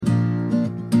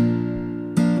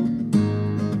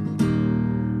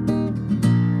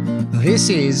This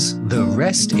is The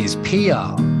Rest is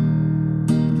PR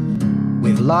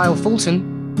with Lyle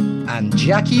Fulton and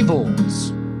Jackie Vors.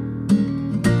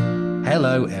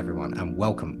 Hello, everyone, and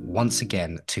welcome once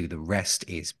again to The Rest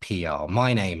is PR.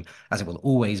 My name, as it will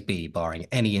always be, barring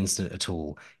any incident at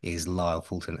all, is Lyle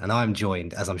Fulton, and I'm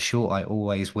joined, as I'm sure I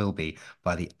always will be,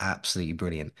 by the absolutely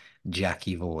brilliant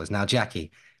Jackie Vors. Now,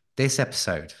 Jackie, this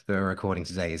episode that we're recording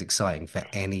today is exciting for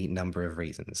any number of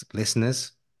reasons.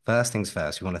 Listeners, first things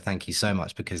first, we want to thank you so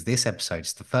much because this episode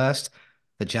is the first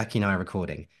that Jackie and I are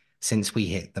recording since we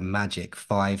hit the magic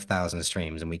 5,000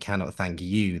 streams, and we cannot thank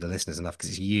you, the listeners, enough because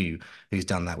it's you who's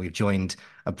done that. We've joined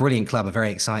a brilliant club, a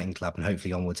very exciting club, and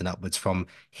hopefully onwards and upwards from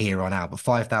here on out. But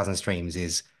 5,000 streams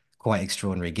is quite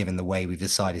extraordinary given the way we've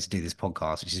decided to do this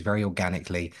podcast, which is very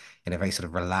organically, in a very sort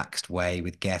of relaxed way,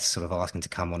 with guests sort of asking to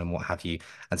come on and what have you.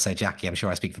 And so, Jackie, I'm sure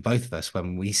I speak for both of us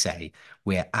when we say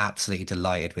we're absolutely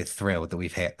delighted, we're thrilled that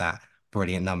we've hit that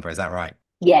brilliant number. Is that right?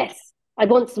 Yes. I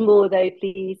want some more though,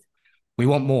 please. We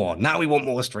want more. Now we want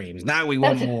more streams. Now we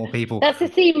want That's more people. that's the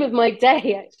theme of my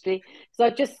day actually. So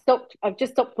I've just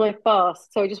stopped my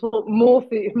fast. So I just want more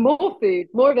food,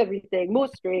 more of everything, more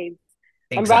streams.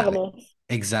 I'm Exactly. ravenous.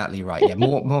 Exactly right. Yeah,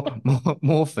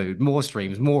 more food, more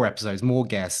streams, more episodes, more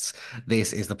guests.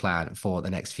 This is the plan for the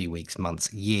next few weeks,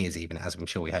 months, years, even, as I'm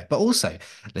sure we hope. But also,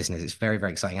 listeners, it's very,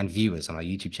 very exciting, and viewers on our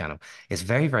YouTube channel, it's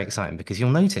very, very exciting because you'll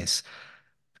notice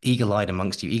eagle-eyed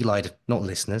amongst you, eagle-eyed, not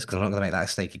listeners, because I'm not going to make that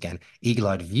mistake again,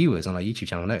 eagle-eyed viewers on our YouTube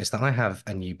channel notice that I have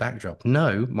a new backdrop.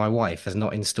 No, my wife has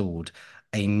not installed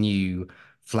a new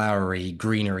flowery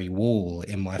greenery wall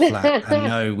in my flat. And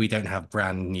no, we don't have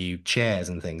brand new chairs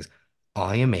and things.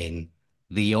 I am in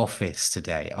the office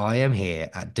today. I am here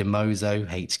at Demozo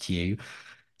HQ,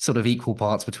 sort of equal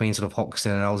parts between sort of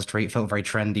Hoxton and Old Street. Felt very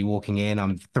trendy walking in.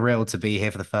 I'm thrilled to be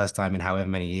here for the first time in however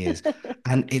many years.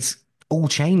 And it's all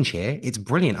change here. It's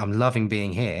brilliant. I'm loving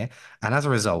being here. And as a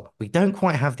result, we don't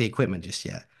quite have the equipment just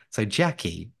yet. So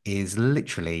Jackie is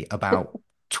literally about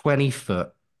 20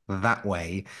 foot that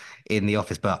way in the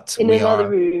office, but In we another are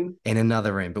room. in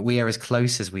another room, but we are as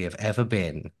close as we have ever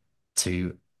been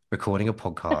to recording a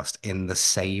podcast in the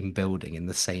same building, in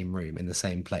the same room, in the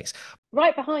same place.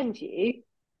 Right behind you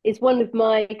is one of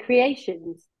my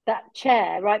creations. That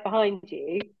chair right behind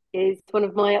you is one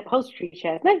of my upholstery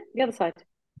chairs. No, the other side.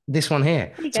 This one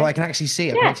here. There you So go. I can actually see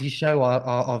it. I can Yeah. actually show our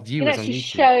You can viewers on actually YouTube.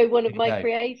 show one Here of we my go. I'm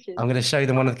creations. going to show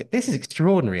them one of the. This is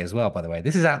extraordinary as well, by the way.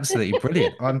 This is absolutely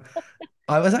brilliant.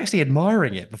 I was actually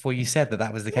admiring it before you said that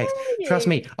that was the case. Where are Trust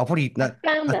you? me, I'll probably. I No,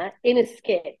 found I, that in a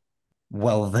skip.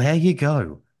 well, there you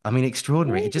go. I mean,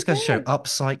 extraordinary. There It you just goes to show go.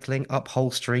 upcycling,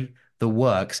 upholstery, the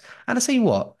works. And I say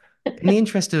what, in the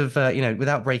interest of,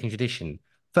 without breaking tradition,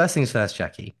 first things first,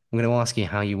 Jackie, I'm going to ask you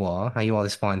how you are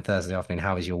this fine Thursday afternoon.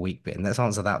 How has your week been? Let's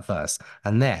answer that first.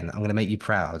 And then I'm going to make you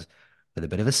proud with a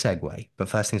bit of a segue. But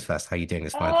first things first, how are you doing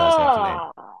this fine Thursday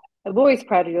afternoon? Ah, I'm always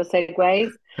proud of your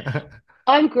segues.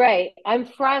 I'm great. I'm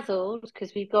frazzled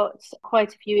because we've got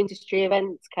quite a few industry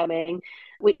events coming,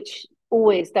 which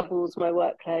always doubles my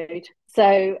workload.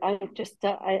 So I'm just,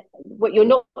 what you're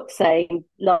not saying,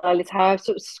 Lyle, is how I've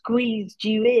sort of squeezed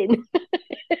you in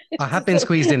I to have been sort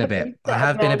squeezed in a of a bit. I set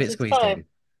have been a amount bit of squeezed time. in.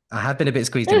 I have been a bit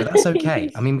squeezed in, but that's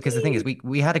okay. I mean, because the thing is, Squeeze,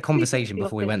 we had a squeeze into conversation the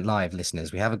before we office. went live,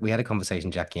 listeners. We had a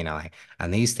conversation, Jackie and I,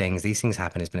 and these things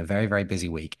happen. It's been a very, very busy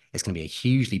week. It's going to be a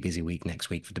hugely busy week next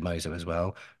week for Demozo as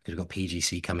well, because we've got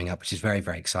PGC coming up, which is very,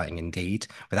 very exciting indeed.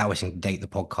 Without wishing to date the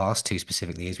podcast too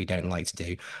specifically, as we don't like to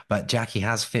do, but Jackie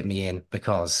has fit me in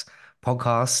because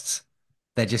podcasts.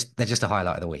 They're just a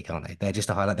highlight of the week, aren't they? They're just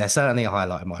a highlight. They're certainly a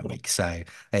highlight of my week. So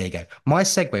there you go. My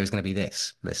segue was going to be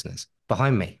this, listeners.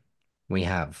 Behind me, we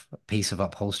have a piece of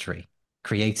upholstery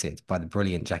created by the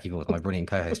brilliant Jackie Vors, my brilliant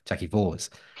co-host Jackie Vors.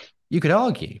 You could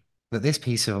argue that this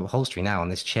piece of upholstery now on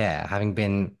this chair, having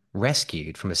been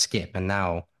rescued from a skip and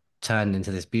now turned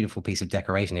into this beautiful piece of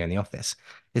decoration here in the office,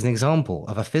 is an example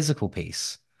of a physical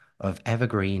piece of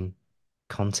evergreen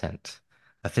content,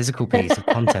 a physical piece of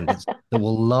content that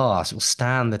will last, will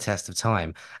stand the test of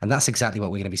time. And that's exactly what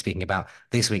we're going to be speaking about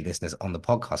this week, listeners, on the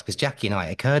podcast. Because Jackie and I,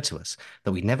 it occurred to us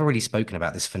that we'd never really spoken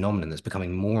about this phenomenon that's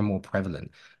becoming more and more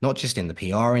prevalent, not just in the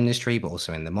PR industry, but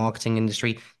also in the marketing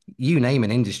industry. You name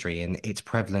an industry, and it's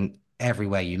prevalent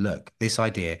everywhere you look. This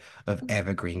idea of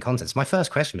evergreen content. So my first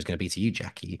question was going to be to you,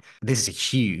 Jackie. This is a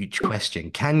huge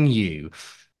question. Can you,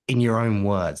 in your own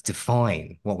words,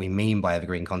 define what we mean by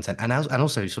evergreen content and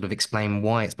also sort of explain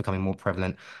why it's becoming more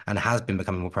prevalent and has been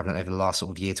becoming more prevalent over the last sort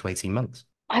of year to 18 months?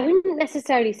 I wouldn't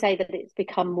necessarily say that it's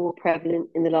become more prevalent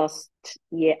in the last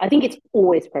year. I think it's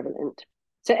always prevalent.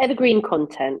 So evergreen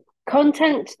content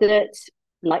that,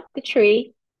 like the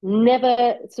tree,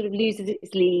 never sort of loses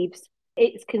its leaves,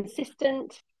 It's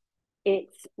consistent,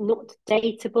 it's not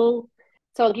dateable.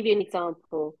 So I'll give you an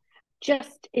example.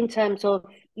 Just in terms of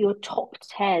your top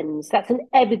tens, that's an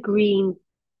evergreen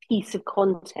piece of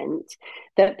content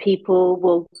that people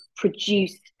will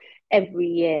produce every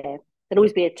year. There'll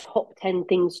always be a top 10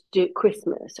 things to do at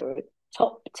Christmas, or a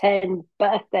top 10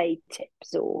 birthday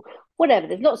tips, or whatever.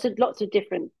 There's lots of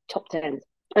different top tens.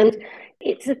 And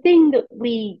it's a thing that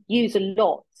we use a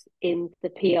lot in the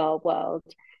PR world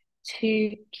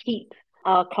to keep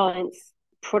our clients'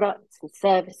 products and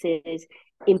services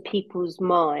in people's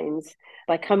minds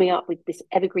by coming up with this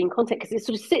evergreen content, because it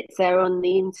sort of sits there on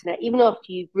the internet even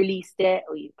after you've released it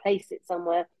or you've placed it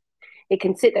somewhere. It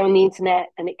can sit there on the internet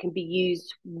and it can be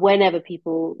used whenever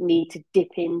people need to dip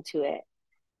into it.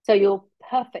 So your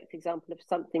perfect example of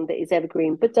something that is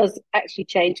evergreen but does actually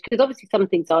change, because obviously some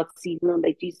things are seasonal and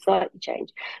they do slightly change.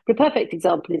 But a perfect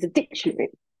example is a dictionary.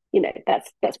 You know,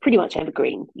 that's pretty much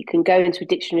evergreen. You can go into a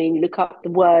dictionary and you look up the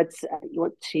words you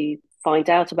want to find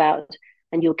out about,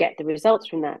 and you'll get the results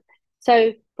from that.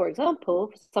 So, for example,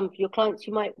 for some of your clients,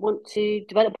 you might want to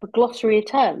develop a glossary of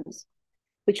terms,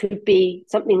 which would be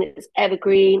something that's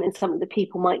evergreen and something that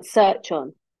people might search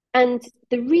on. And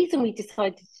the reason we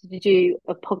decided to do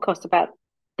a podcast about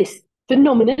this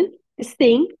phenomenon, this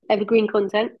thing, evergreen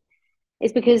content,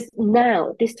 is because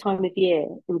now, at this time of year,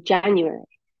 in January,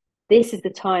 this is the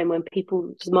time when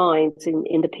people's minds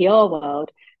in the PR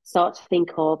world start to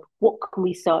think of what can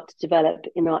we start to develop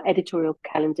in our editorial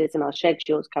calendars and our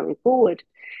schedules coming forward,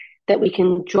 that we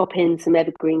can drop in some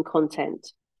evergreen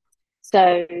content.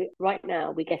 So right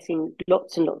now we're getting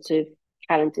lots and lots of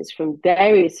calendars from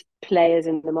various players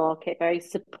in the market,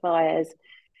 various suppliers,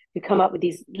 who come up with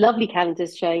these lovely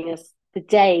calendars showing us the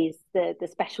days, the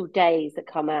special days that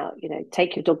come out. You know,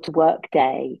 take your dog to work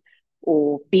day,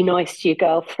 or be nice to your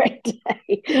girlfriend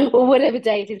day, or whatever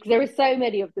day it is, because there are so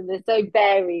many of them. They're so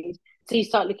varied. So you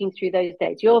start looking through those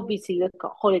dates. You obviously look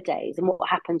at holidays and what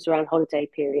happens around holiday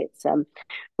periods,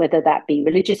 whether that be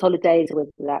religious holidays or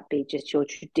whether that be just your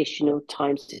traditional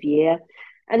times of year.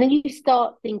 And then you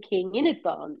start thinking in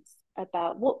advance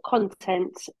about what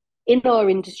content in our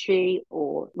industry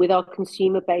or with our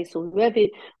consumer base, or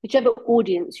whichever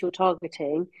audience you're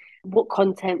targeting, what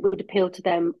content would appeal to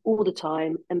them all the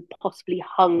time and possibly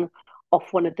hung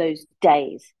off one of those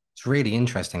days. It's really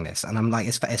interesting this, and I'm like,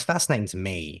 it's fascinating to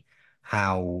me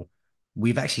how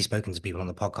we've actually spoken to people on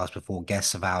the podcast before,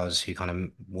 guests of ours who kind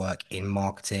of work in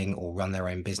marketing or run their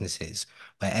own businesses,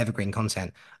 where evergreen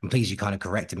content. I'm pleased you kind of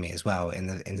corrected me as well in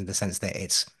the sense that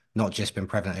it's not just been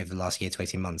prevalent over the last year to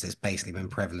 18 months. It's basically been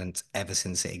prevalent ever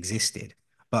since it existed.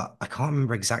 But I can't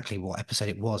remember exactly what episode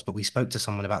it was, but we spoke to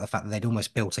someone about the fact that they'd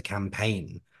almost built a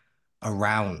campaign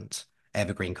around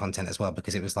evergreen content as well,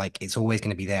 because it was like it's always going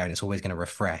to be there and it's always going to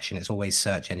refresh and it's always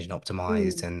search engine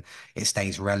optimized Mm, and it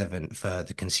stays relevant for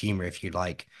the consumer, if you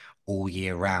like, all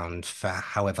year round for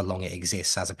however long it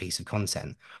exists as a piece of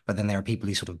content. But then there are people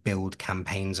who sort of build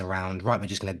campaigns around, right, we're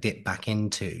just going to dip back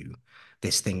into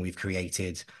this thing we've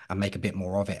created and make a bit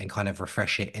more of it and kind of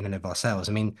refresh it in and of ourselves.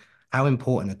 I mean, how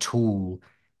important a tool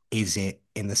is it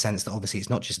in the sense that obviously it's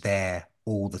not just there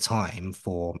all the time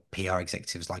for PR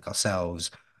executives like ourselves,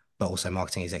 but also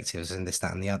marketing executives and this,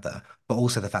 that, and the other, but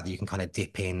also the fact that you can kind of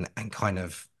dip in and kind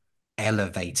of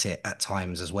elevate it at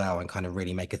times as well and kind of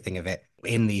really make a thing of it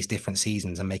in these different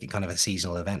seasons and make it kind of a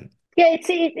seasonal event. Yeah,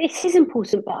 it is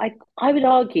important, but I would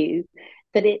argue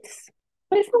that it's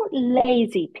not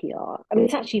lazy PR. I mean,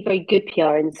 it's actually very good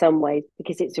PR in some ways,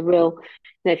 because it's a real,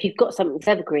 if you've got something that's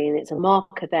evergreen, it's a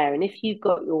marker there, and if you've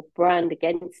got your brand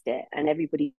against it and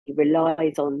everybody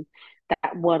relies on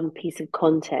that one piece of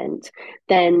content,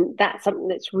 then that's something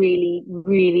that's really,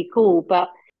 really cool. But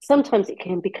sometimes it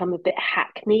can become a bit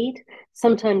hackneyed.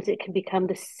 Sometimes it can become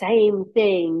the same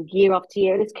thing year after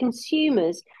year, and as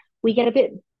consumers, we get a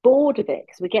bit bored of it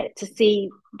because we get to see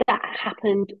that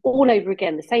happened all over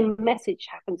again. The same message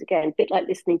happens again, a bit like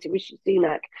listening to Rishi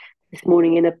Sunak this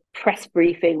morning in a press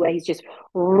briefing where he's just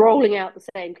rolling out the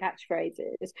same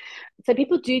catchphrases. So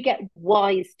people do get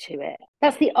wise to it.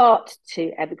 That's the art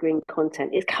to evergreen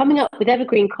content. It's coming up with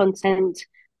evergreen content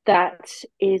that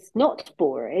is not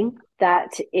boring, that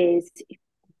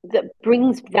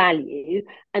brings value,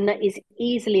 and that is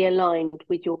easily aligned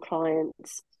with your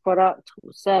client's product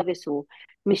or service or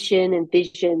mission and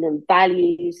vision and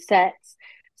value sets.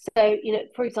 So,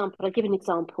 for example, I'll give an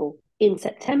example. In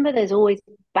September, there's always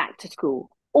back to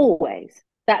school, always.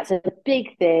 That's a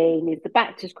big thing, is the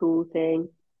back to school thing.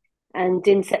 And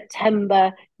in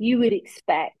September, you would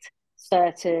expect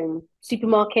certain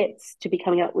supermarkets to be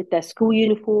coming up with their school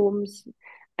uniforms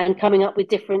and coming up with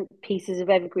different pieces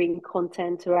of evergreen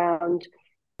content around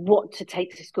what to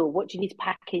take to school, what do you need to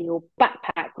pack in your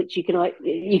backpack, which you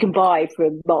can buy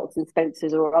from Marks and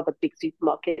Spencers or other big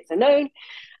supermarkets are known.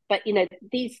 But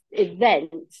these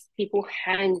events, people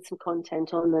hang some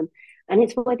content on them, and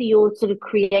it's whether you're sort of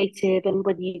creative and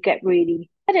whether you get really,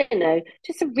 I don't know,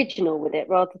 just original with it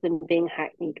rather than being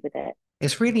hackneyed with it.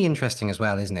 It's really interesting as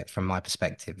well, isn't it, from my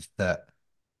perspective, that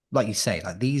like you say,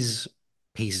 like these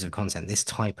pieces of content, this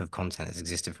type of content has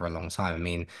existed for a long time. I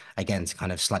mean, again, to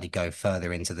kind of slightly go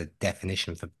further into the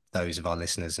definition for those of our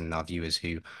listeners and our viewers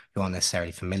who aren't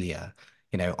necessarily familiar,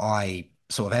 I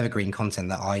sort of evergreen content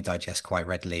that I digest quite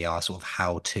readily are sort of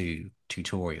how-to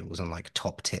tutorials and like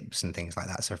top tips and things like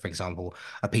that. So, for example,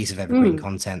 a piece of evergreen Mm.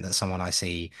 content that someone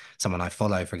I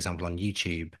follow, for example, on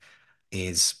YouTube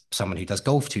is someone who does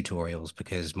golf tutorials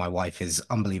because my wife is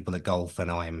unbelievable at golf and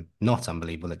I'm not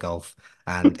unbelievable at golf.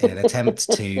 And in an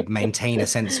attempt to maintain a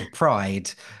sense of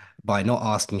pride by not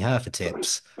asking her for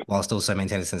tips, whilst also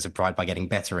maintaining a sense of pride by getting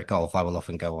better at golf, I will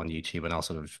often go on YouTube and I'll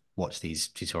sort of watch these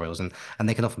tutorials and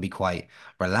they can often be quite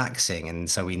relaxing. And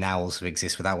so we now also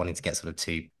exist without wanting to get sort of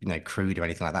too, crude or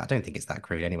anything like that. I don't think it's that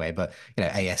crude anyway, but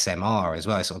ASMR as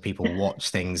well. Sort of people watch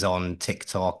things on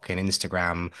TikTok and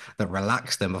Instagram that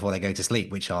relax them before they go to sleep,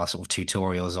 which are sort of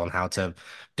tutorials on how to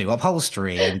do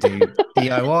upholstery and do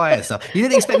DIY and stuff. You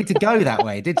didn't expect me to go that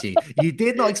way, did you? You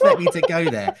did not expect me to go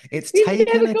there. It's We've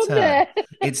taken never a gone turn. there.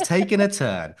 It's taken a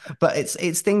turn. But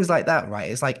it's things like that,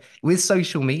 right? It's like with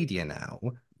social media now,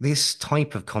 this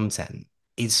type of content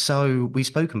is so we've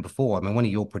spoken before. I mean, one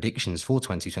of your predictions for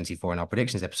 2024 in our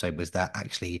predictions episode was that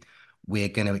actually we're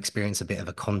going to experience a bit of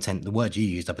a content, the word you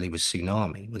used, I believe, was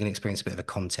tsunami. We're going to experience a bit of a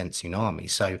content tsunami.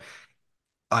 So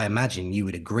I imagine you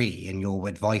would agree, and your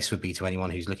advice would be to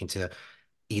anyone who's looking to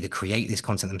either create this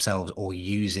content themselves or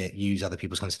use other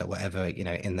people's content, or whatever,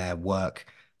 in their work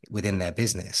within their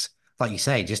business. Like you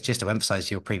say, just to emphasize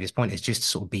your previous point, is just to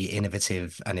sort of be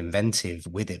innovative and inventive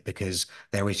with it because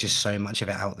there is just so much of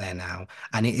it out there now.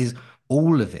 And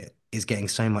all of it is getting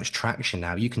so much traction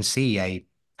now. You can see a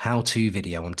how-to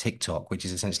video on TikTok, which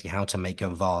is essentially how to make a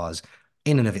vase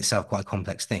in and of itself quite a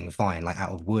complex thing, fine, like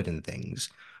out of wood and things,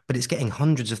 but it's getting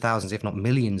hundreds of thousands, if not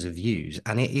millions of views.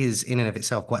 And it is in and of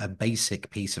itself quite a basic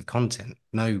piece of content.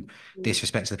 No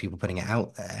disrespect to the people putting it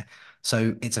out there.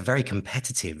 So it's a very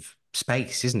competitive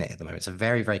space, isn't it, at the moment? It's a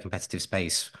very, very competitive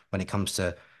space when it comes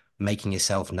to making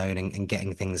yourself known and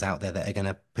getting things out there that are going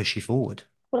to push you forward.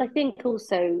 Well, I think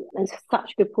also, and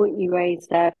such a good point you raised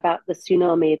there about the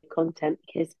tsunami of content,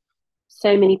 because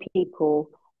so many people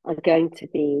are going to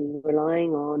be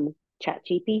relying on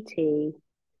ChatGPT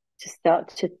to start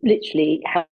to literally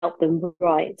help them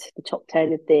write the top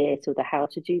 10 of this or the how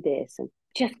to do this. And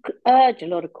just urge a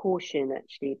lot of caution,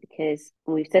 actually, because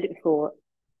we've said it before,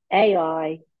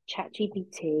 AI,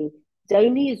 ChatGPT is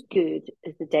only as good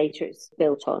as the data it's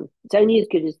built on. It's only as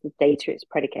good as the data it's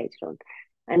predicated on.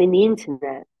 And in the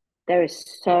internet, there is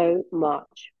so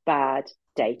much bad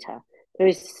data. There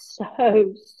is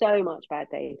so much bad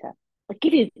data. I'll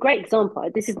give you a great example.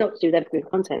 This is not to do with evergreen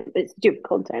content, but it's to do with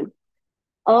content.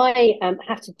 I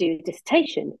have to do a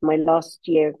dissertation for my last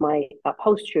year of my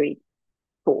upholstery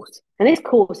course. And this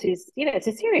course is, it's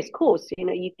a serious course.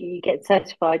 You get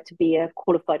certified to be a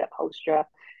qualified upholsterer,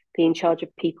 be in charge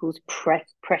of people's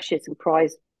precious and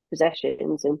prized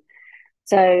possessions. And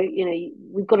so,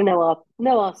 we've got to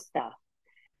know our stuff.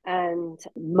 And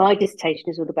my dissertation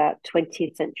is all about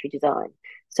 20th century design.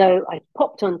 So I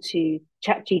popped onto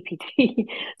ChatGPT.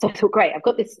 So I thought, great, I've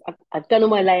got this, I've done all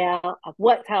my layout, I've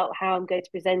worked out how I'm going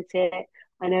to present it.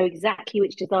 I know exactly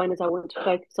which designers I want to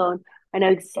focus on. I know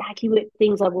exactly what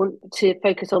things I want to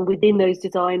focus on within those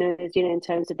designers, in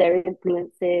terms of their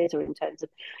influences or in terms of,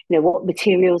 what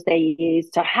materials they use.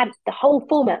 So I had the whole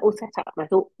format all set up. And I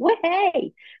thought, well,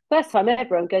 hey, first time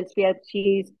ever, I'm going to be able to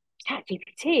use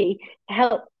ChatGPT to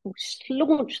help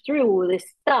launch through all this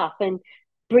stuff and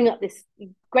bring up this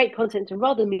great content. And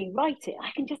rather than me write it,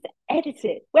 I can just edit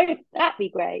it. Wouldn't that be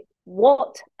great?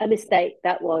 What a mistake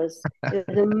that was. It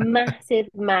was a massive,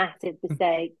 massive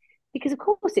mistake because, of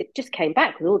course, it just came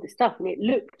back with all this stuff and it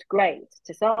looked great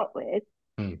to start with.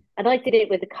 Hmm. And I did it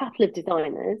with a couple of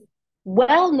designers,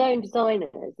 well known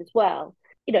designers as well,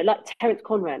 like Terence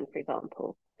Conran, for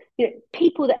example,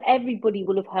 people that everybody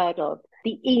will have heard of,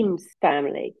 the Eames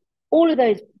family, all of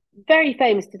those very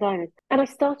famous designers. And I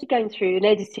started going through and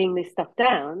editing this stuff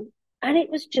down, and it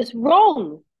was just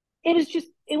wrong.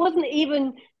 It wasn't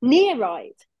even near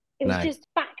right. It was No. just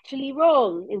factually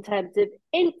wrong in terms of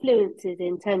influences,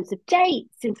 in terms of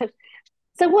dates, in terms.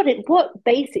 So what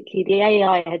basically the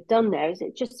AI had done there is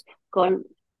it just gone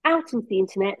out into the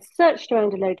internet, searched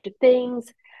around a load of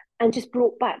things, and just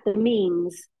brought back the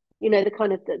memes the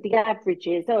kind of the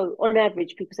averages. Oh, on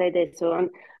average, people say this,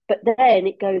 but then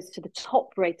it goes to the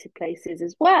top rated places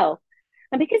as well.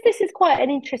 And because this is quite an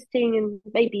interesting and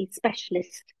maybe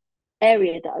specialist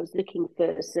area that I was looking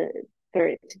for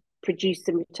it to produce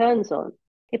some returns on,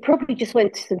 it probably just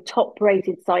went to some top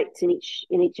rated sites in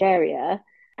each area.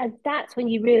 And that's when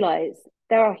you realize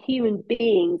there are human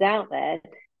beings out there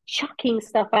chucking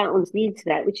stuff out onto the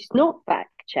internet, which is not fact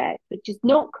checked, which is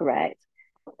not correct.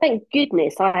 Thank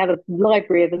goodness I have a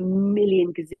library of a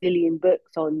million gazillion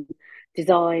books on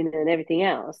design and everything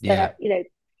else Yeah. that,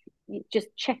 just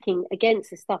checking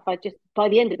against the stuff. By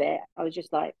the end of it, I was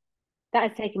just like, that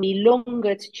has taken me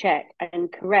longer to check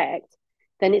and correct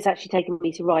than it's actually taken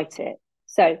me to write it.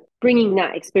 So bringing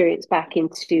that experience back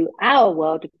into our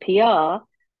world of PR,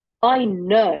 I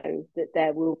know that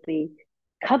there will be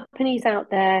companies out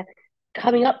there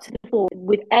coming up to the fore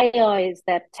with AI as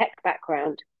their tech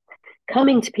background,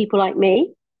 coming to people like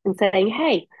me and saying,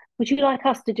 hey, would you like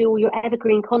us to do all your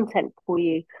evergreen content for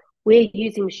you? We're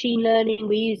using machine learning,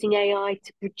 we're using AI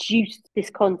to produce this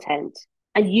content.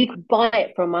 And you could buy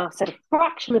it from us at a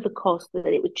fraction of the cost that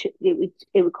it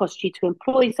would cost you to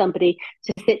employ somebody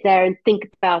to sit there and think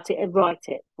about it and write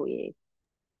it for you.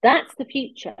 That's the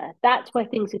future. That's where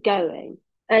things are going.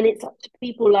 And it's up to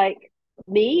people like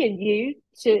me and you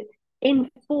to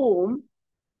inform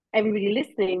everybody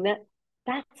listening that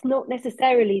that's not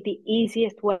necessarily the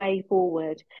easiest way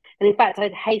forward. And in fact,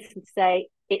 I'd hasten to say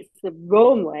it's the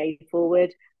wrong way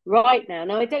forward right now.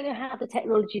 Now, I don't know how the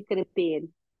technology is going to be in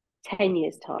 10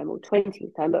 years' time or 20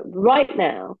 years' time, but right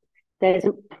now, there's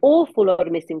an awful lot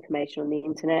of misinformation on the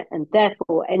internet, and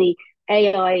therefore, any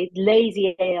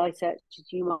lazy AI searches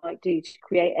you might do to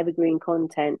create evergreen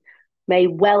content may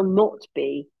well not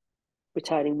be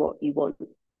returning what you want.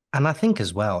 And I think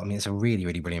as well, I mean, it's a really,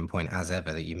 really brilliant point as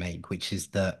ever that you make, which is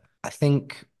that I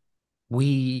think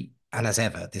and as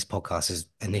ever, this podcast is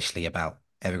initially about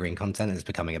evergreen content and it's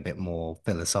becoming a bit more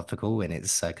philosophical in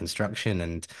its construction.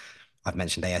 And I've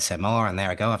mentioned ASMR, and there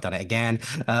I go, I've done it again.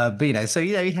 But so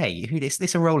hey,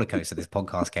 this a roller coaster, this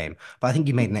podcast game. But I think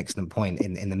you made an excellent point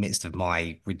in the midst of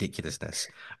my ridiculousness,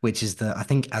 which is that I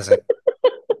think as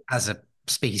a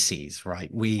species, right?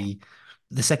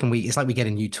 The second week, it's like we get a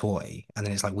new toy, and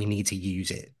then it's like we need to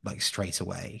use it like straight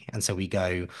away. And so we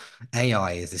go,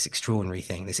 AI is this extraordinary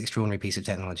thing, this extraordinary piece of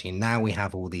technology. And now we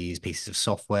have all these pieces of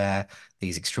software,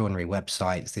 these extraordinary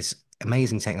websites, this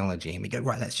amazing technology, and we go,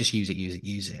 right, let's just use it, use it,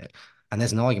 use it. And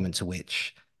there's an argument to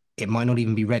which it might not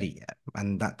even be ready yet.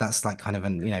 And that's like kind of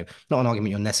not an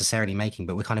argument you're necessarily making,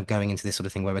 but we're kind of going into this sort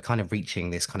of thing where we're kind of reaching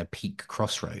this kind of peak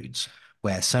crossroads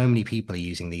where so many people are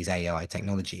using these AI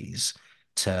technologies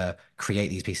to create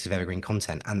these pieces of evergreen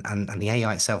content. And the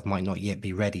AI itself might not yet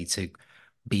be ready to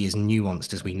be as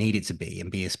nuanced as we need it to be and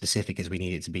be as specific as we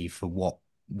need it to be for what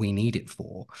we need it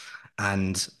for.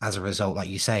 And as a result, like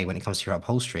you say, when it comes to your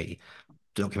upholstery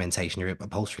documentation, your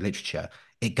upholstery literature,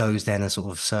 it goes then and sort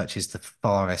of searches the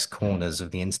farthest corners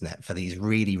of the internet for these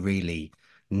really, really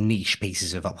niche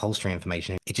pieces of upholstery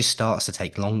information. It just starts to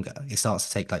take longer. It starts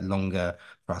to take like longer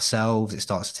for ourselves. It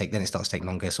starts to take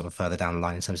longer sort of further down the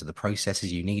line in terms of the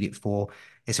processes you need it for.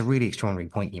 It's a really extraordinary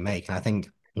point you make. And I think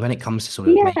when it comes to sort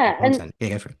of making Yeah, and content, yeah,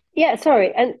 go for it. yeah,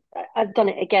 sorry, and I've done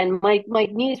it again. My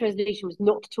New Year's resolution was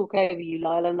not to talk over you,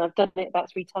 Lyle, and I've done it about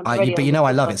three times already But on this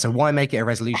I love it. podcast. So why make it a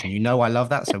resolution? I love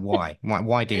that. So why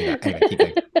do that? Anyway, keep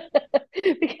going.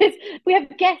 Because we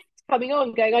have guests coming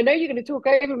on going, I know you're going to talk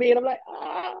over me, and I'm like,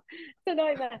 it's a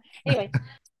nightmare. Anyway,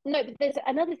 no, but there's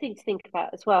another thing to think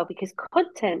about as well, because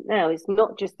content now is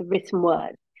not just the written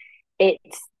word.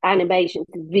 It's animations,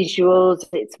 it's visuals,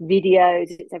 it's videos,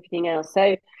 it's everything else.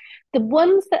 So the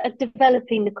ones that are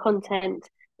developing the content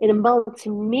in a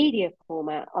multimedia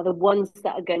format are the ones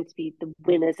that are going to be the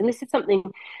winners. And this is something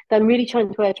that I'm really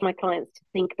trying to urge my clients to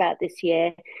think about this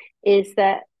year, is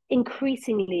that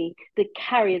increasingly the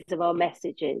carriers of our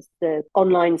messages, the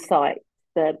online sites,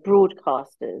 the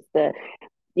broadcasters,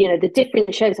 the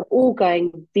different shows are all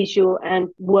going visual and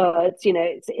words.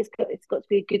 It's got to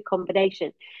be a good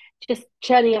combination. Just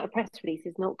churning out a press release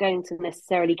is not going to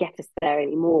necessarily get us there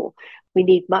anymore. We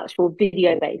need much more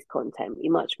video based content.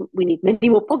 We need many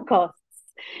more podcasts.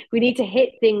 We need to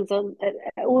hit things on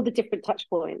all the different touch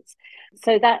points,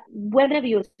 so that whenever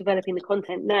you're developing the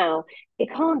content now,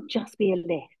 it can't just be a list.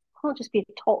 It can't just be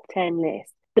a top 10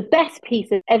 list. The best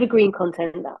piece of evergreen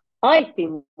content that I've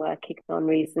been working on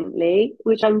recently,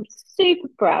 which I'm super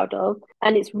proud of.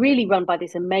 And it's really run by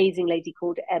this amazing lady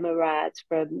called Emma Rad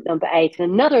from Number Eight,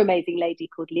 and another amazing lady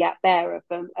called Liat Bearer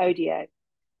from Audio,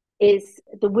 is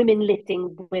the Women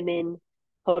Lifting Women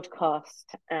podcast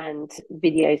and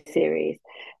video series.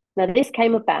 Now, this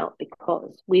came about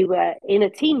because we were in a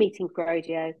team meeting for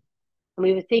Odeo, and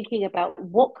we were thinking about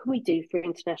what can we do for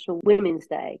International Women's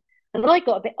Day. And I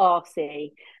got a bit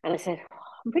arsy, and I said, "Oh,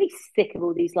 I'm pretty sick of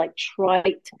all these like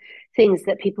trite things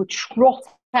that people trot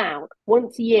out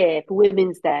once a year for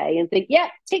Women's Day and think, yeah,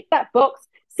 tick that box,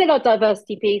 sit our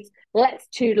diversity piece, let's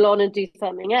toodle on and do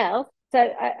something else." So,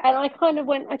 and I kind of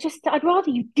went, I'd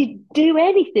rather you did do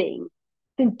anything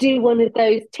than do one of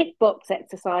those tick box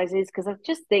exercises because I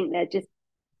just think they're just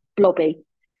blobby.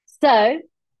 So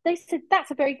they said,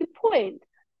 that's a very good point.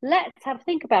 Let's have a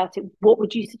think about it. What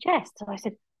would you suggest? And I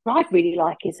said, what I'd really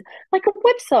like is like a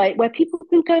website where people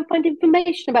can go and find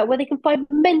information about where they can find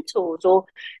mentors or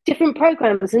different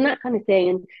programs and that kind of thing.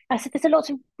 And I said, there's a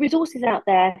lot of resources out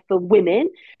there for women,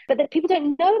 but that people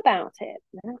don't know about it.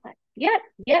 And I was like,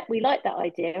 yeah, we like that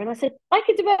idea. And I said, I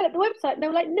could develop the website. And they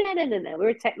were like, no, we're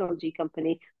a technology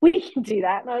company. We can do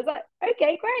that. And I was like,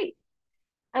 okay, great.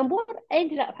 And what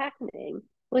ended up happening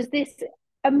was this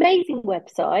amazing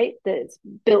website that's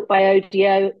built by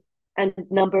ODO and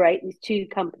Number Eight, these two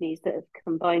companies that have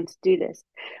combined to do this.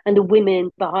 And the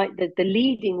women behind the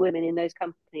leading women in those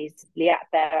companies, Liat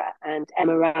Berra and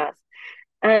Emma Raz.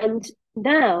 And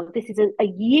now this is a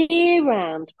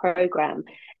year-round program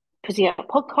putting out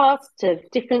podcasts of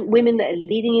different women that are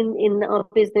leading in our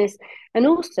business. And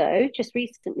also, just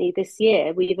recently this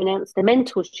year, we've announced a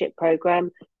mentorship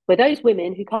program where those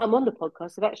women who come on the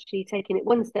podcast have actually taken it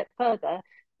one step further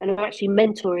and are actually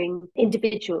mentoring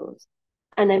individuals.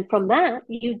 And then from that,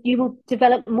 you will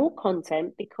develop more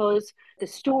content because the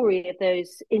story of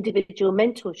those individual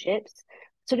mentorships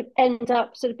sort of end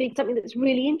up sort of being something that's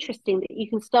really interesting that you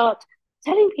can start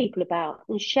telling people about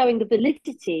and showing the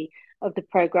validity of the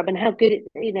program and how good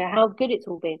it's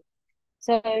all been.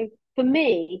 So for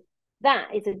me,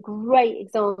 that is a great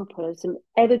example of some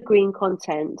evergreen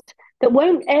content that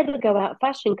won't ever go out of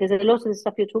fashion because a lot of the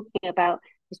stuff you're talking about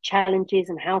is challenges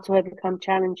and how to overcome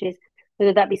challenges,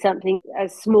 whether that be something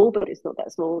as small, but it's not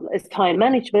that small, as time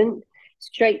management,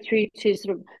 straight through to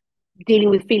sort of dealing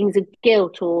with feelings of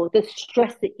guilt or the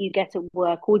stress that you get at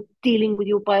work or dealing with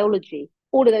your biology.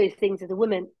 All of those things as a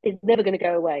woman is never going to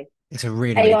go away. It's a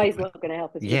really, really AI good is point. not going to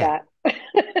help us with Yeah.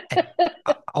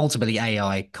 that. Ultimately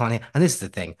AI kind of, and this is the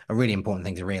thing, a really important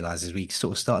thing to realize as we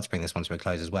sort of start to bring this one to a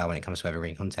close as well when it comes to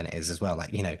evergreen content is as well,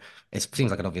 like, it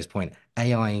seems like an obvious point.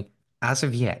 AI, as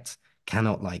of yet,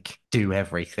 cannot like do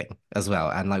everything as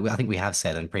well. And like I think we have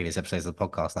said in previous episodes of the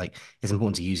podcast, like it's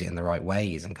important to use it in the right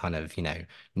ways and kind of,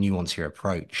 nuance your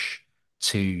approach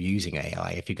to using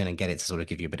AI if you're going to get it to sort of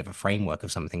give you a bit of a framework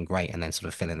of something great and then sort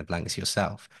of fill in the blanks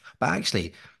yourself. But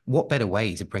actually, what better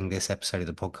way to bring this episode of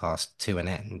the podcast to an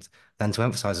end than to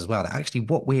emphasize as well that actually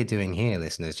what we're doing here,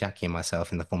 listeners, Jackie and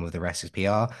myself, in the form of the rest is PR,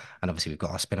 and obviously we've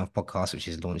got our spin-off podcast, which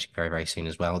is launching very, very soon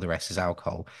as well. The rest is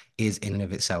alcohol, is in and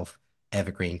of itself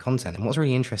evergreen content. And what's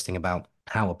really interesting about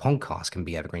how a podcast can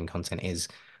be evergreen content is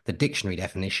the dictionary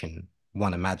definition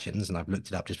one imagines, and I've looked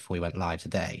it up just before we went live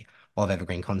today, of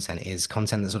evergreen content is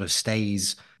content that sort of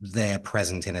stays there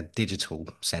present in a digital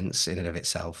sense in and of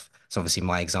itself. So obviously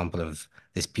my example of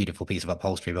this beautiful piece of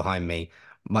upholstery behind me,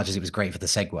 much as it was great for the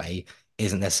segue,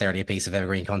 isn't necessarily a piece of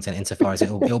evergreen content insofar as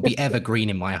it'll be evergreen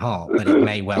in my heart, but it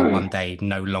may well one day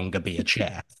no longer be a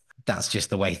chair. That's just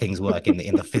the way things work in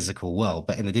the physical world.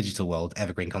 But in the digital world,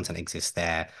 evergreen content exists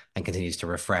there and continues to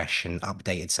refresh and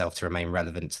update itself to remain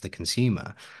relevant to the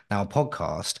consumer. Now,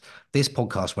 this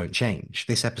podcast won't change.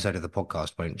 This episode of the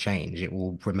podcast won't change. It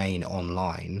will remain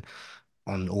online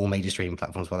on all major streaming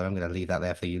platforms. By the way, I'm going to leave that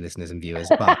there for you listeners and viewers,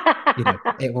 but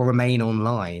it will remain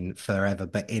online forever,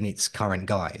 but in its current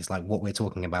guise. Like what we're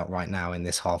talking about right now in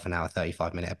this half an hour,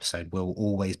 35-minute episode will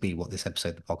always be what this episode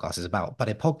of the podcast is about. But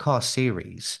a podcast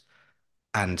series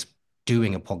and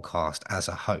doing a podcast as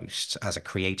a host, as a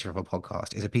creator of a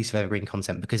podcast, is a piece of evergreen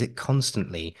content because it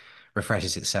constantly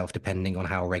refreshes itself depending on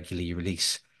how regularly you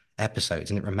release episodes,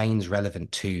 and it remains relevant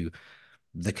to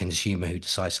the consumer who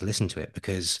decides to listen to it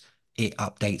because it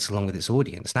updates along with its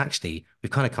audience. And actually, we've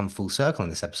kind of come full circle in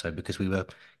this episode because we were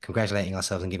congratulating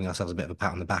ourselves and giving ourselves a bit of a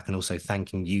pat on the back and also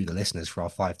thanking you, the listeners, for our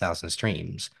 5,000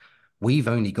 streams. We've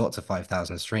only got to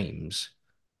 5,000 streams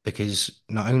because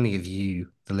not only have you,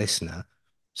 the listener,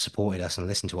 supported us and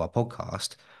listened to our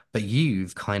podcast, but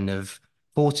you've kind of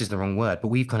forced is the wrong word, but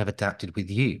we've kind of adapted with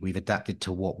you. We've adapted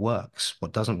to what works,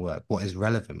 what doesn't work, what is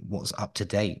relevant, what's up to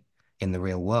date in the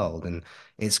real world. And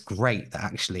it's great that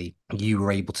actually you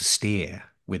were able to steer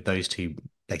with those two.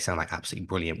 They sound like absolutely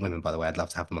brilliant women, by the way. I'd love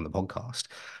to have them on the podcast.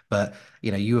 But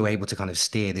you were able to kind of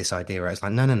steer this idea where it's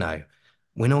like, no, no, no.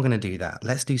 we're not going to do that.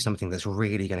 Let's do something that's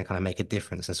really going to kind of make a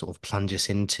difference and sort of plunge us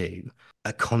into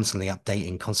a constantly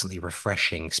updating, constantly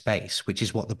refreshing space, which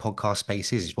is what the podcast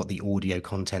space is what the audio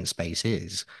content space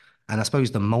is. And I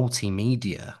suppose the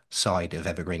multimedia side of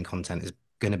evergreen content is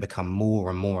going to become more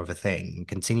and more of a thing,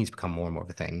 continue to become more and more of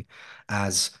a thing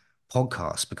as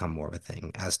podcasts become more of a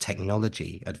thing, as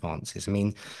technology advances. I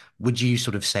mean, would you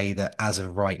sort of say that as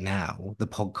of right now, the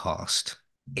podcast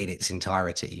in its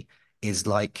entirety is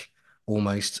like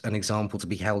almost an example to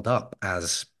be held up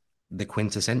as the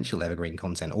quintessential evergreen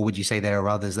content? Or would you say there are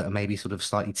others that are maybe sort of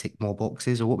slightly tick more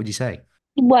boxes? Or what would you say?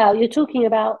 Well, you're talking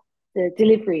about the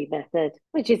delivery method,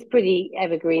 which is pretty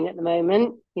evergreen at the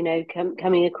moment. You know,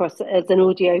 coming across as an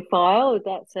audio file,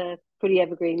 that's a pretty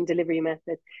evergreen delivery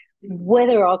method.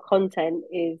 Whether our content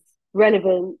is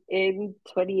relevant in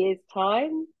 20 years'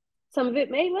 time, some of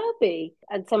it may well be,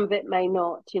 and some of it may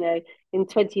not. You know, in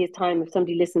 20 years' time, if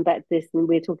somebody listened back to this and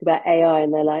we're talking about AI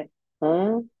and they're like,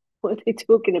 huh? What are they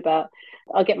talking about?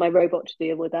 I'll get my robot to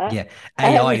deal with that. Yeah,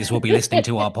 Um, AIs will be listening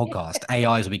to our podcast.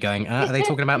 AIs will be going, are they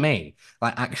talking about me?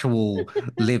 Like actual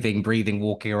living, breathing,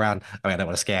 walking around. I mean, I don't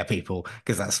want to scare people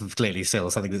because that's clearly still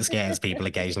something that scares people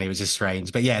occasionally, which is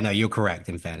strange. But yeah, no, you're correct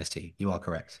in fairness to you. You are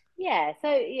correct. Yeah,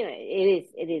 so you know, it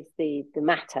is the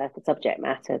matter, the subject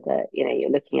matter that you know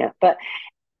you're looking at, but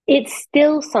it's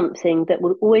still something that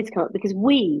will always come up because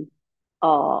we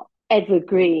are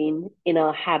evergreen in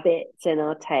our habits and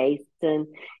our tastes, and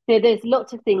you know, there's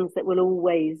lots of things that we'll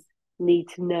always need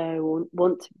to know or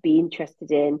want to be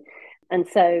interested in, and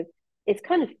so it's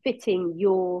kind of fitting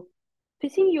your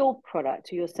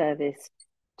product or your service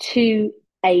to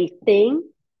a thing,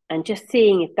 and just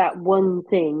seeing if that one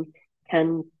thing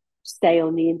can stay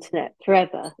on the internet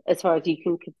forever as far as you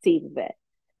can conceive of it.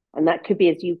 And that could be,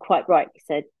 as you quite rightly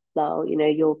said, Lyle, you know,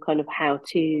 your kind of how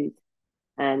to's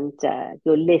and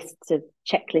your lists of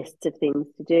checklists of things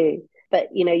to do. But,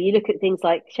 you know, you look at things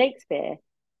like Shakespeare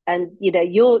and, you know,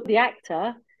 you're the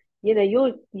actor, you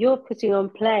know, you're putting on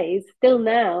plays still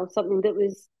now, something that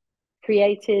was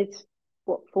created,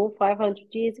 what, 500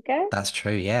 years ago? That's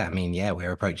true. Yeah. I mean, yeah,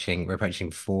 we're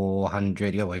approaching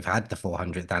 400. Yeah, we've had the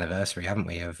 400th anniversary, haven't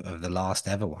we, of the last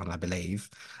ever one, I believe,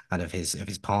 and of his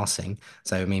passing.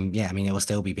 So I mean, yeah, I mean, it will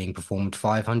still be being performed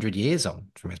 500 years on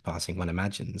from his passing, one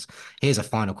imagines. Here's a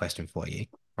final question for you,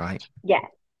 right? Yeah.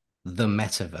 The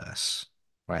metaverse,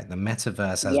 right? The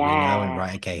metaverse as we know, and Yeah.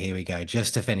 right, okay, here we go.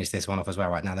 Just to finish this one off as well,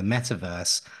 right now, the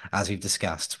metaverse, as we've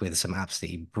discussed with some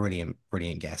absolutely brilliant,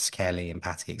 brilliant guests, Kelly and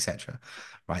Patty, etc.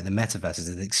 Right, the metaverse is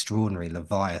an extraordinary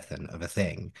leviathan of a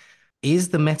thing. Is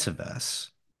the metaverse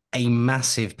a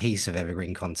massive piece of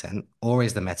evergreen content, or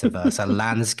is the metaverse a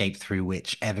landscape through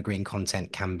which evergreen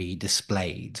content can be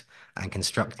displayed and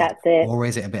constructed, That's it. or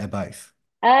is it a bit of both?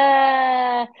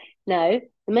 No,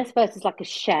 the metaverse is like a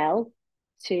shell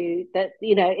to that,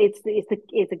 you know,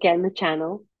 it's again the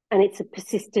channel, and it's a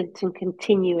persistent and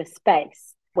continuous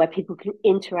space where people can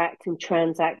interact and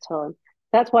transact on.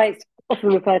 That's why it's often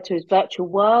referred to as virtual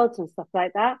worlds and stuff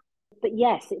like that. But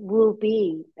yes, it will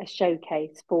be a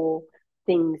showcase for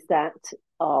things that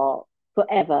are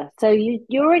forever. So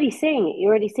you're already seeing it. You're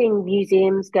already seeing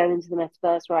museums go into the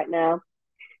metaverse right now,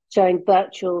 showing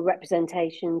virtual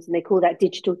representations, and they call that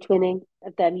digital twinning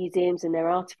of their museums and their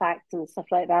artifacts and stuff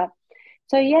like that.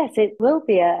 So yes, it will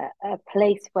be a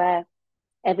place where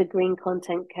evergreen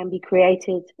content can be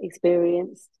created,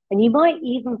 experienced, and you might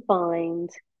even find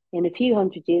in a few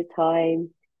hundred years' time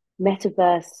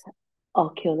metaverse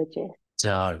archaeologists.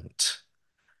 Don't.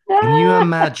 Can you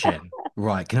imagine?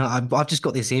 Right, I've just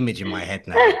got this image in my head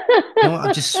now. You know what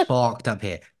I've just sparked up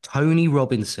here? Tony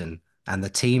Robinson and the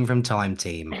team from Time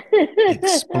Team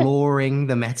exploring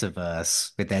the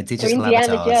metaverse with their Or digital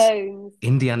Indiana avatars. Jones.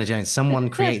 Indiana Jones. Someone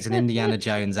creates an Indiana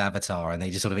Jones avatar and they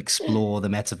just sort of explore the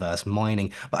metaverse,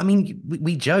 mining. But I mean,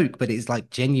 we joke, but it's like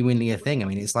genuinely a thing. I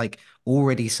mean, it's like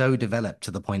already so developed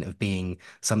to the point of being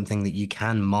something that you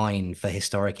can mine for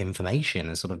historic information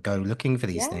and sort of go looking for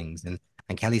these Yeah. things. And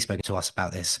Kelly's spoken to us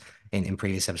about this in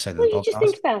previous episodes of Well, the you just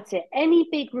think podcast. about it. Any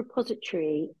big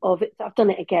repository of it, I've done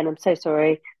it again. I'm so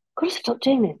sorry. I've got to stop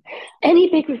doing this. Any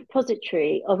big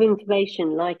repository of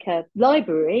information, like a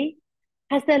library,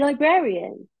 has their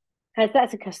librarian.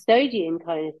 That's a custodian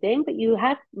kind of thing. But you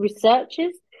have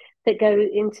researchers that go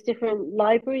into different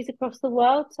libraries across the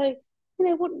world. So you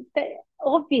know what?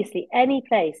 Obviously, any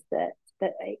place that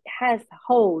it has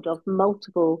hold of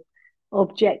multiple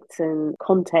objects and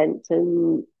content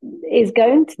and is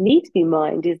going to need to be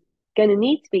mined, is going to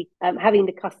need to be having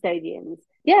the custodians.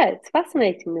 Yeah, it's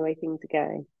fascinating the way things are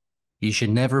going. You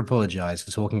should never apologize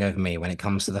for talking over me when it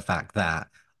comes to the fact that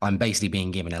I'm basically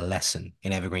being given a lesson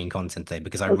in evergreen content today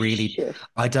because Oh, shush.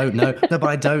 I don't know, no, but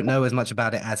I don't know as much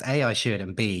about it as A, I should,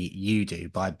 and B, you do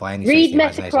by any stretch of Read the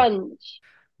imagination. MetaCrunch.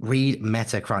 Read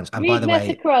MetaCrunch. And by Read the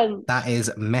way, that MetaCrunch.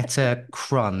 is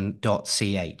metacrun.ch.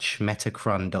 Yes.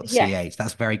 Metacrun.ch.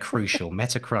 That's very crucial.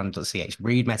 Metacrun.ch.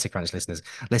 Read MetaCrunch, listeners.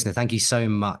 Listener, thank you so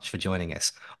much for joining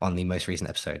us on the most recent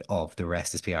episode of The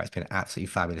Rest is PR. It's been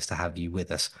absolutely fabulous to have you with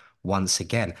us once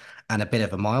again. And a bit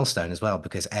of a milestone as well,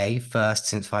 because A, first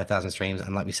since 5,000 streams,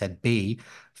 and like we said, B,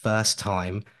 first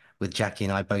time with Jackie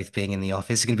and I both being in the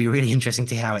office. It's going to be really interesting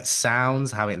to hear how it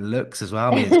sounds, how it looks as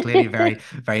well. I mean, it's clearly very,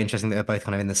 very interesting that we're both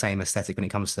kind of in the same aesthetic when it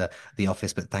comes to the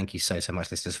office. But thank you so, so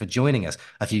much, listeners, for joining us.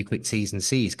 A few quick T's and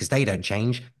C's because they don't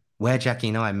change. Where Jackie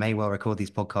and I may well record these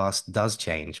podcasts does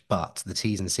change, but the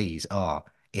T's and C's are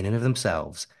in and of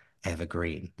themselves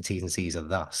evergreen. The T's and C's are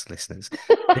thus, listeners.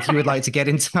 If you would like to get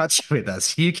in touch with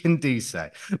us, you can do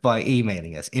so by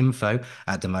emailing us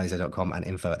info@demozo.com and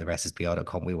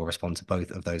info@therestspr.com. We will respond to both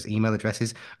of those email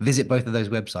addresses. Visit both of those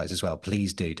websites as well.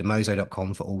 Please do.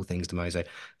 Demozo.com for all things Demozo. They've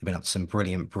been up to some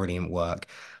brilliant, brilliant work.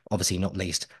 Obviously, not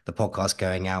least the podcast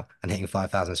going out and hitting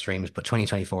 5,000 streams, but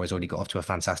 2024 has already got off to a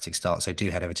fantastic start. So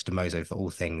do head over to Demozo for all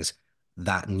things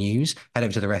that news. Head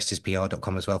over to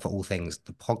therestispr.com as well for all things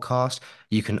the podcast.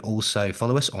 You can also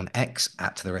follow us on X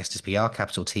 @therestispr,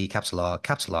 capital T, capital R,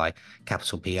 capital I,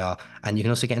 capital PR. And you can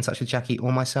also get in touch with Jackie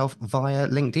or myself via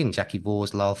LinkedIn, Jackie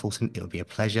Vors, Lyle Fulton. It would be a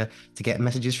pleasure to get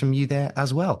messages from you there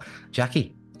as well.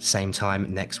 Jackie, same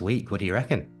time next week. What do you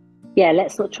reckon? Yeah,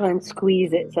 let's not try and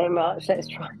squeeze it so much. Let's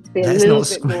try to be a Let's little not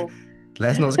bit more.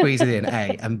 let's not squeeze it in.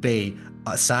 A and B.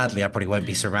 Sadly, I probably won't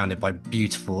be surrounded by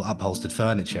beautiful upholstered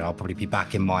furniture. I'll probably be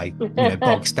back in my,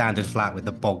 bog standard flat with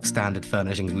the bog standard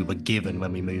furnishings we were given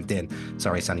when we moved in.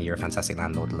 Sorry, Sonny, you're a fantastic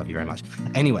landlord. I love you very much.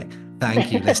 Anyway,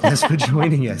 thank you, listeners, for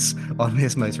joining us on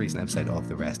this most recent episode of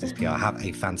The Rest is PR. Have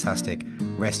a fantastic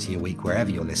rest of your week wherever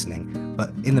you're listening.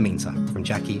 But in the meantime, from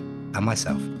Jackie and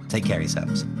myself, take care of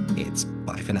yourselves. It's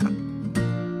bye for now.